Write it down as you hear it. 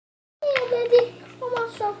ready.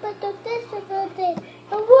 Almost open the disability.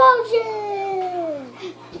 Explosion!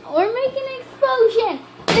 We're making an explosion.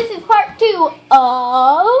 This is part 2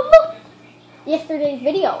 of yesterday's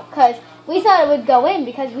video because we thought it would go in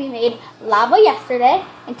because we made lava yesterday,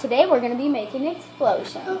 and today we're going to be making an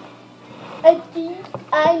explosion. I think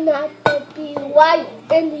I'm not going to be white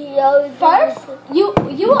in the other. First, you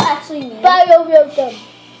will actually need them.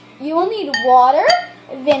 You will need water,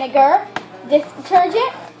 vinegar, dish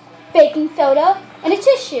detergent, baking soda, and a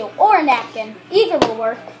tissue or a napkin. Either will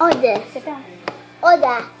work. Or this. Sit down. Or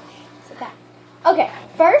that. Sit down. Okay,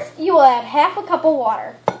 first you will add half a cup of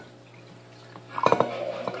water.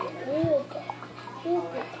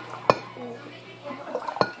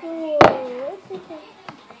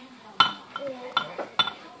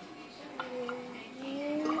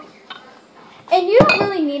 And you don't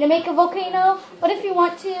really need to make a volcano, but if you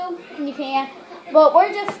want to, you can. But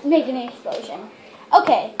we're just making an explosion.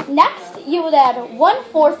 Okay, next you would add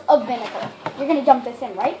 1/4 of vinegar. You're going to dump this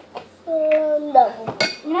in, right? No.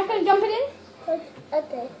 You're not going to dump it in?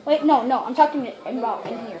 Okay. Wait, no, I'm talking about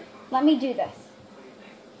in here. Let me do this.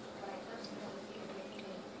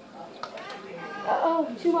 Uh-oh,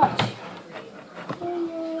 too much.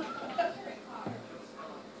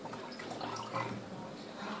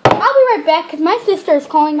 I'll be right back because my sister is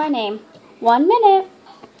calling my name. 1 minute.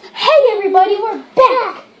 Hey everybody, we're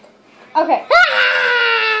back! Okay.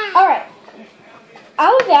 Alright.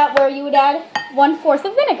 I was at where you would add 1/4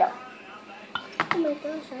 of vinegar. Oh my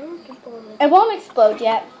gosh, I want to pour it. It won't explode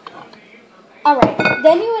yet. Alright,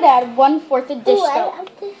 then you would add 1/4 of dish soap.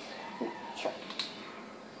 Sure.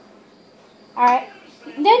 Alright,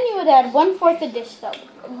 then you would add 1/4 of dish soap.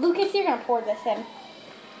 Lucas, you're going to pour this in.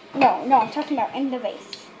 No, I'm talking about in the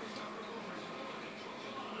vase.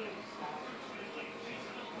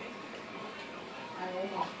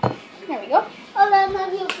 There we go. Hold on,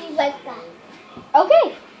 Mommy, will be right back.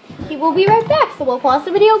 Okay, he will be right back, so we'll pause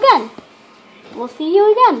the video again. We'll see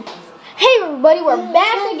you again. Hey everybody, we're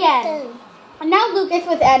back again. And now Lucas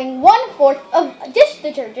was adding 1/4 of dish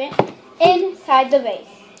detergent inside the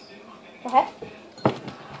vase. Go ahead.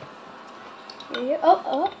 Here you go.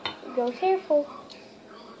 Oh, go careful.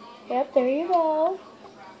 Yep, there you go.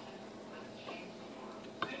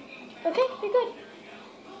 Okay, you're good.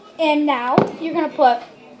 And now you're going to put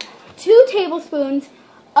 2 tablespoons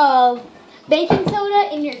of baking soda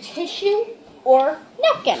in your tissue or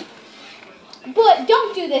napkin. But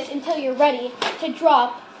don't do this until you're ready to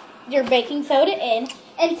drop your baking soda in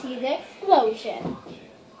and see the explosion.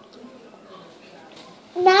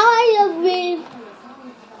 Now I agree.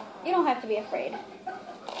 You don't have to be afraid.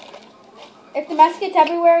 If the mess gets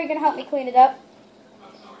everywhere, you're going to help me clean it up?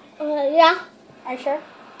 Yeah. Are you sure?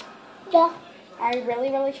 Yeah. Are you really,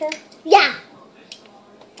 really sure? Yeah.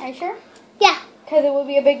 Are you sure? Yeah. Because it would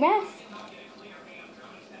be a big mess.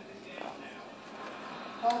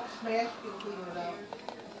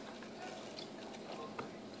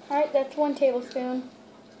 Alright, that's 1 tablespoon.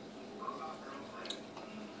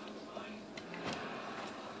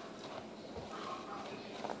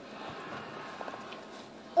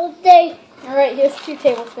 Okay. Alright, here's 2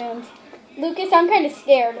 tablespoons. Lucas, I'm kind of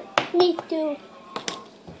scared. Me too.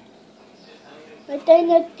 I think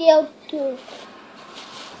I feel too.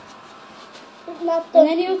 It's not And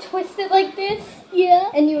then you twist it like this. Yeah.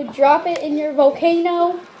 And you would drop it in your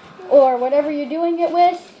volcano or whatever you're doing it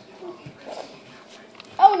with.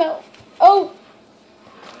 Oh no. Oh!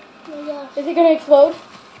 Yeah. Is it going to explode?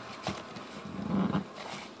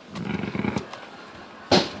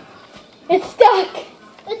 It's stuck!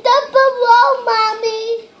 It's up below,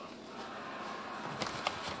 Mommy.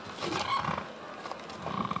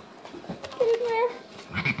 Get in there.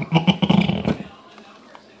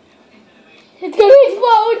 It's going to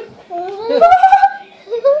explode!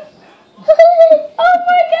 Oh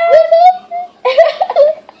my god!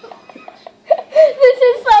 This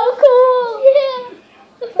is so cool! Yeah.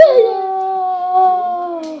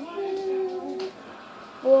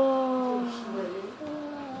 Whoa.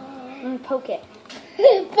 Let me poke it.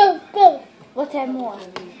 Go. Let's add more.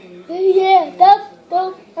 Yeah, that's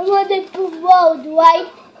I want it to roll, right?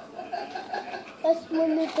 That's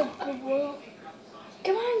when it's a roll.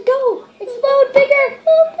 Come on, go! Explode bigger!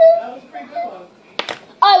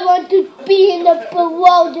 I want to be in the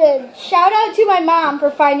bewildered. Shout out to my mom for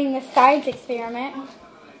finding this science experiment.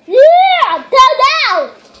 Yeah, tell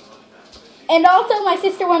out. And also my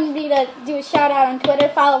sister wanted me to do a shout out on Twitter.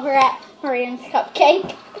 Follow her at Marian's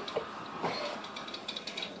Cupcake.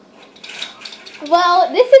 Well,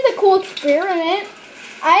 this is a cool experiment.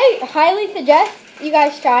 I highly suggest you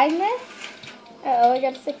guys trying this. Uh-oh, I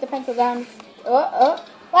gotta stick the pencil down. Oh.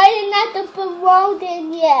 Why is not the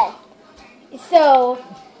bewildered yet? So,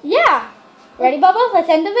 yeah. Ready, Bubba? Let's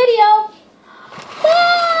end the video.